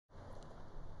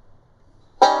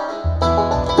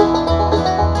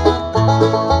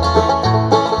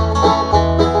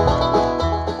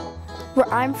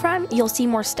from, you'll see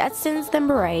more Stetsons than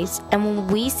berets, and when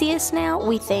we see a snail,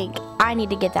 we think, I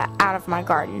need to get that out of my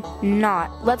garden,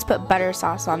 not, let's put butter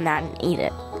sauce on that and eat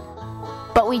it.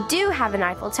 But we do have an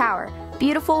Eiffel Tower,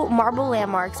 beautiful marble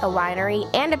landmarks, a winery,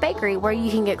 and a bakery where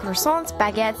you can get croissants,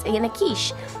 baguettes, and a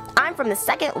quiche. I'm from the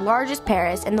second largest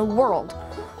Paris in the world.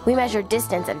 We measure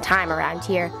distance and time around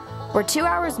here. We're 2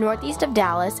 hours northeast of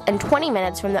Dallas and 20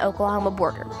 minutes from the Oklahoma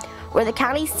border. We're the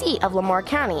county seat of Lamar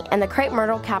County and the crepe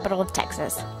myrtle capital of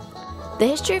Texas. The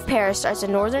history of Paris starts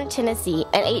in northern Tennessee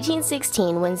in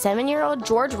 1816 when 7-year-old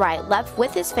George Wright left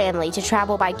with his family to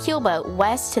travel by keelboat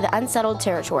west to the unsettled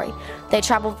territory. They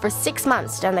traveled for 6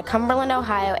 months down the Cumberland,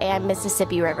 Ohio, and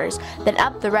Mississippi rivers, then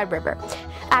up the Red River.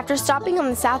 After stopping on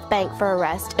the south bank for a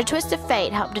rest, a twist of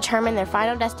fate helped determine their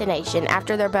final destination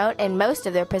after their boat and most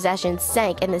of their possessions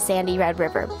sank in the sandy Red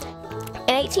River.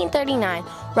 In 1839,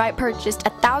 Wright purchased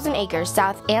 1,000 acres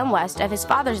south and west of his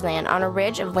father's land on a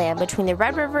ridge of land between the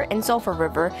Red River and Sulphur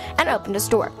River and opened a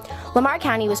store. Lamar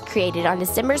County was created on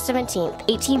December 17,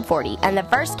 1840, and the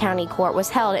first county court was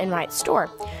held in Wright's store.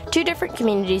 2 different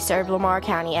communities served Lamar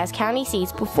County as county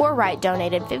seats before Wright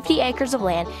donated 50 acres of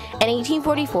land in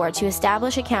 1844 to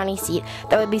establish a county seat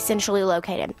that would be centrally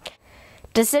located.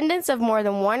 Descendants of more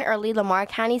than one early Lamar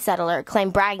County settler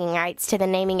claim bragging rights to the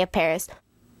naming of Paris.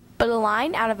 But a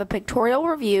line out of a pictorial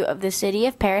review of the city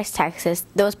of Paris, Texas,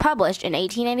 that was published in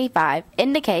 1885,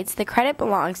 indicates the credit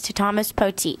belongs to Thomas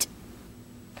Poteet.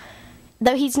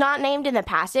 Though he's not named in the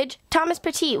passage, Thomas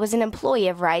Poteet was an employee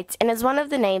of Wright's and is one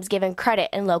of the names given credit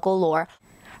in local lore.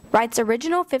 Wright's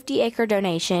original 50-acre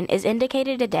donation is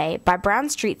indicated today by brown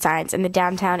street signs in the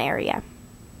downtown area.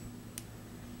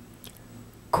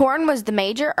 Corn was the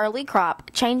major early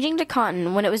crop, changing to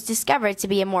cotton when it was discovered to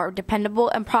be a more dependable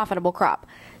and profitable crop.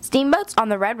 Steamboats on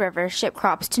the Red River shipped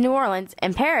crops to New Orleans,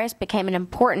 and Paris became an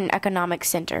important economic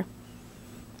center.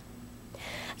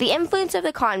 The influence of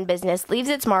the cotton business leaves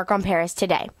its mark on Paris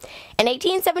today. In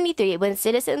 1873, when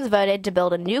citizens voted to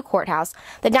build a new courthouse,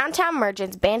 the downtown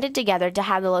merchants banded together to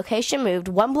have the location moved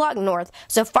 1 block north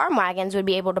so farm wagons would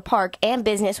be able to park and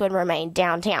business would remain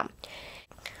downtown.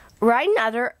 Wright and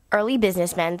other early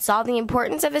businessmen saw the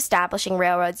importance of establishing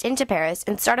railroads into Paris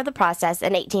and started the process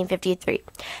in 1853.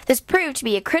 This proved to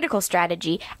be a critical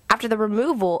strategy after the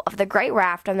removal of the Great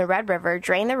Raft on the Red River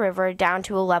drained the river down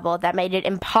to a level that made it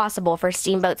impossible for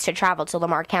steamboats to travel to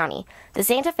Lamar County. The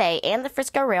Santa Fe and the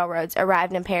Frisco railroads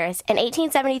arrived in Paris in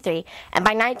 1873, and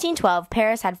by 1912,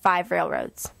 Paris had 5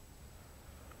 railroads.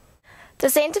 The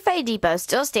Santa Fe Depot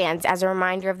still stands as a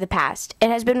reminder of the past.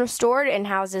 It has been restored and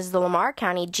houses the Lamar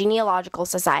County Genealogical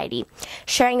Society.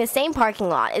 Sharing the same parking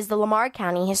lot is the Lamar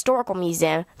County Historical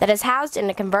Museum that is housed in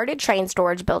a converted train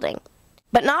storage building.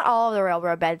 But not all of the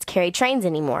railroad beds carry trains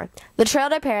anymore. The Trail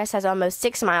de Paris has almost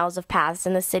 6 miles of paths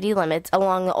in the city limits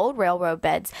along the old railroad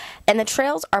beds, and the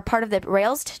trails are part of the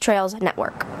Rails to Trails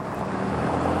network.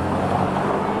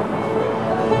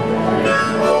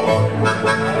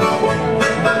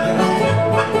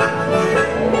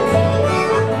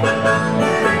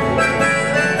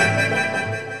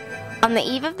 On the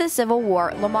eve of the Civil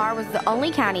War, Lamar was the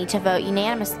only county to vote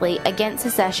unanimously against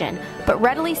secession, but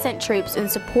readily sent troops in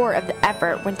support of the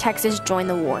effort when Texas joined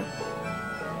the war.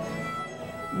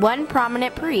 One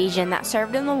prominent Parisian that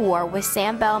served in the war was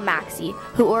Sam Bell Maxey,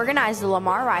 who organized the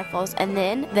Lamar Rifles and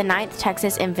then the 9th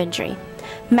Texas Infantry.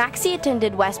 Maxey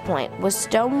attended West Point, was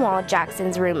Stonewall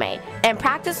Jackson's roommate, and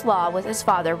practiced law with his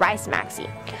father, Rice Maxey.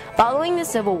 Following the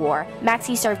Civil War,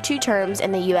 Maxey served 2 terms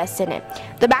in the U.S. Senate.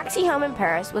 The Maxey home in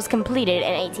Paris was completed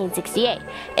in 1868,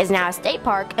 is now a state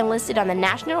park and listed on the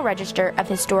National Register of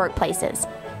Historic Places.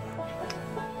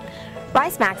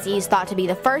 Rice Maxey is thought to be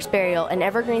the first burial in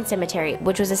Evergreen Cemetery,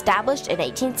 which was established in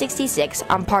 1866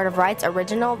 on part of Wright's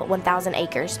original 1,000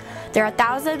 acres. There are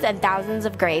thousands and thousands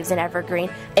of graves in Evergreen,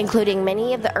 including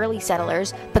many of the early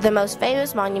settlers, but the most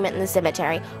famous monument in the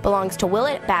cemetery belongs to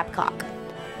Willett Babcock.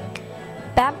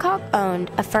 Babcock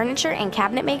owned a furniture and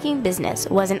cabinet-making business,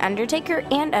 was an undertaker,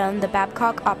 and owned the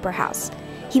Babcock Opera House.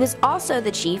 He was also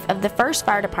the chief of the first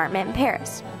fire department in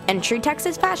Paris. In true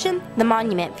Texas fashion, the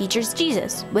monument features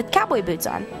Jesus with cowboy boots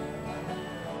on.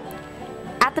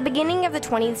 At the beginning of the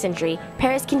 20th century,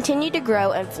 Paris continued to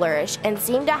grow and flourish and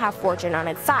seemed to have fortune on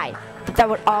its side. But that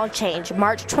would all change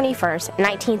March 21st,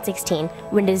 1916,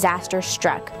 when disaster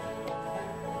struck.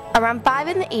 Around 5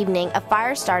 in the evening, a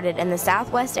fire started in the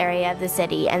southwest area of the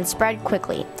city and spread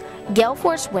quickly.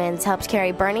 Gale-force winds helped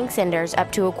carry burning cinders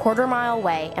up to a quarter-mile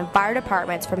away, and fire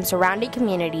departments from surrounding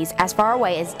communities as far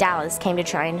away as Dallas came to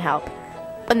try and help.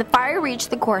 When the fire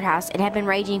reached the courthouse, it had been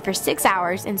raging for 6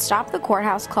 hours and stopped the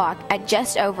courthouse clock at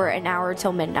just over an hour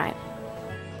till midnight.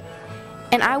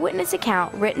 An eyewitness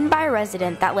account written by a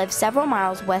resident that lived several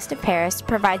miles west of Paris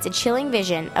provides a chilling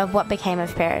vision of what became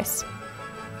of Paris.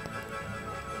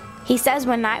 He says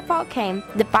when nightfall came,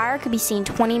 the fire could be seen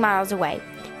 20 miles away,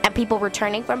 and people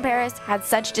returning from Paris had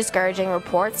such discouraging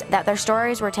reports that their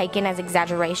stories were taken as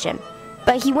exaggeration.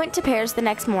 But he went to Paris the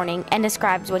next morning and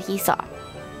describes what he saw.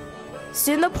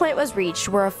 Soon the point was reached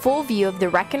where a full view of the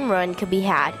wreck and ruin could be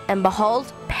had, and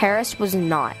behold, Paris was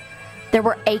not. There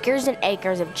were acres and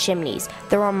acres of chimneys.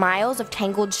 There were miles of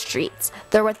tangled streets.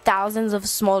 There were thousands of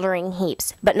smoldering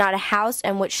heaps, but not a house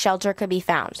in which shelter could be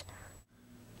found.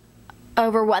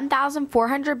 Over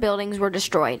 1,400 buildings were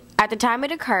destroyed. At the time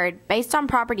it occurred, based on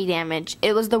property damage,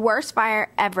 it was the worst fire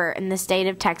ever in the state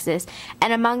of Texas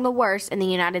and among the worst in the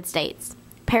United States.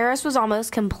 Paris was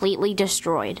almost completely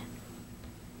destroyed.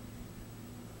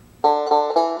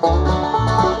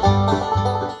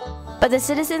 But the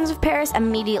citizens of Paris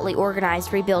immediately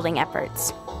organized rebuilding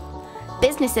efforts.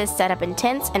 Businesses set up in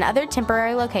tents and other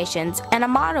temporary locations, and a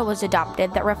motto was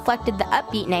adopted that reflected the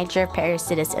upbeat nature of Paris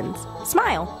citizens: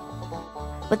 smile.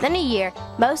 Within a year,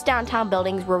 most downtown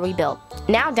buildings were rebuilt.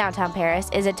 Now downtown Paris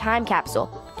is a time capsule.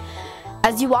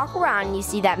 As you walk around, you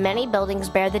see that many buildings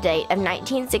bear the date of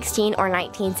 1916 or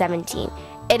 1917.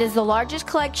 It is the largest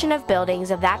collection of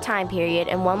buildings of that time period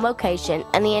in one location,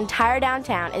 and the entire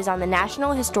downtown is on the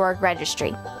National Historic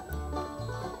Registry.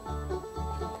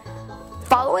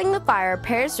 Following the fire,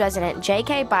 Paris resident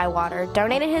J.K. Bywater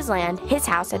donated his land his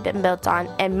house had been built on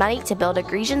and money to build a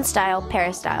Grecian-style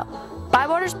Paris-style.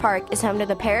 Bywater's Park is home to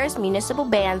the Paris Municipal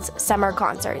Band's summer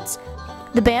concerts.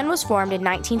 The band was formed in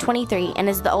 1923 and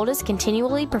is the oldest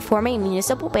continually performing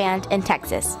municipal band in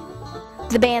Texas.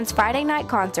 The band's Friday night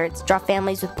concerts draw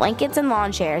families with blankets and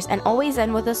lawn chairs and always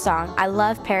end with the song, "I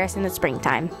Love Paris in the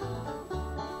Springtime."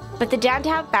 But the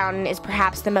downtown fountain is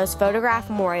perhaps the most photographed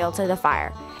memorial to the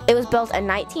fire. It was built in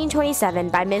 1927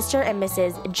 by Mr. and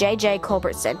Mrs. J.J.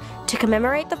 Culbertson to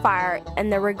commemorate the fire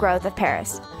and the regrowth of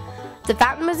Paris. The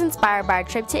fountain was inspired by a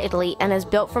trip to Italy and is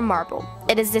built from marble.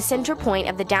 It is the center point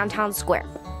of the downtown square.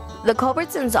 The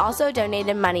Culbertsons also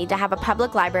donated money to have a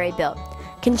public library built.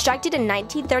 Constructed in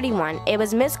 1931, it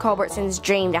was Miss Culbertson's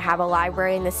dream to have a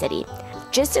library in the city.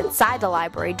 Just inside the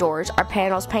library doors are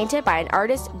panels painted by an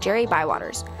artist, Jerry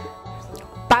Bywaters.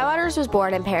 Bywaters was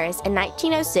born in Paris in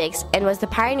 1906 and was the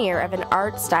pioneer of an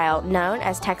art style known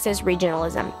as Texas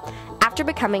regionalism. After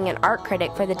becoming an art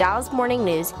critic for the Dallas Morning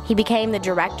News, he became the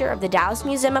director of the Dallas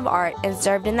Museum of Art and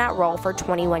served in that role for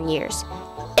 21 years.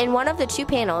 In one of the two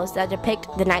panels that depict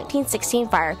the 1916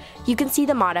 fire, you can see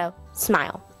the motto,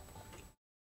 "Smile."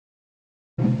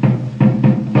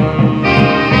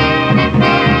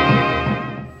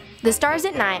 The stars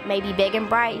at night may be big and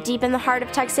bright deep in the heart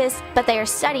of Texas, but they are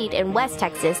studied in West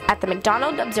Texas at the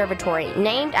McDonald Observatory,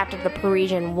 named after the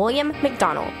Parisian William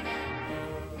McDonald.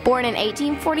 Born in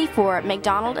 1844,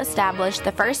 McDonald established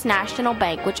the First National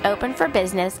Bank, which opened for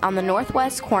business on the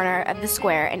northwest corner of the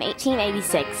square in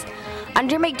 1886.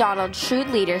 Under McDonald's shrewd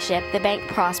leadership, the bank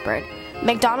prospered.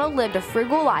 McDonald lived a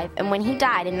frugal life, and when he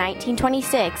died in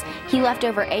 1926, he left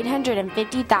over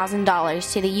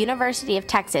 $850,000 to the University of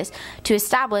Texas to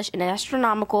establish an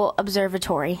astronomical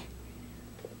observatory.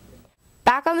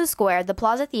 Back on the square, the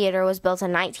Plaza Theater was built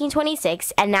in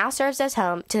 1926 and now serves as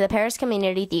home to the Paris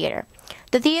Community Theater.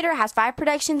 The theater has 5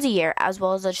 productions a year, as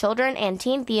well as a children and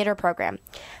teen theater program.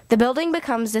 The building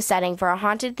becomes the setting for a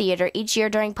haunted theater each year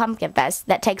during Pumpkin Fest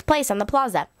that takes place on the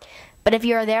plaza. But if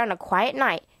you are there on a quiet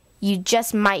night, you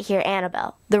just might hear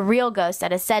Annabelle, the real ghost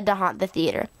that is said to haunt the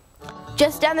theater.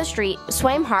 Just down the street,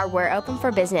 Swaim Hardware opened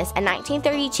for business in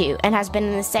 1932 and has been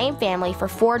in the same family for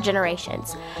 4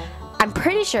 generations. I'm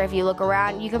pretty sure if you look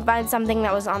around, you can find something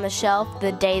that was on the shelf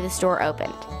the day the store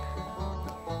opened.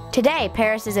 Today,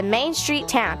 Paris is a Main Street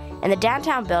town, and the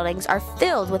downtown buildings are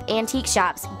filled with antique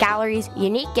shops, galleries,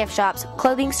 unique gift shops,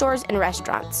 clothing stores, and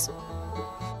restaurants.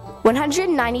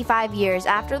 195 years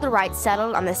after the Wrights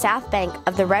settled on the south bank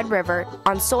of the Red River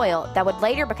on soil that would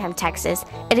later become Texas,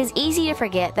 it is easy to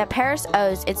forget that Paris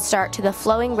owes its start to the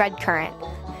flowing Red Current.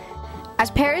 As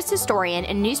Paris historian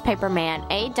and newspaperman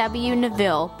A.W.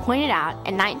 Neville pointed out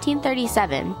in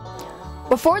 1937,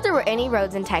 before there were any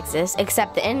roads in Texas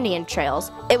except the Indian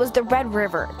trails, it was the Red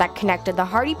River that connected the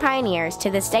hardy pioneers to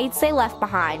the states they left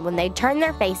behind when they turned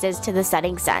their faces to the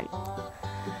setting sun.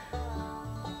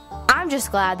 I'm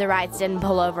just glad the Wrights didn't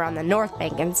pull over on the North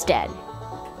Bank instead.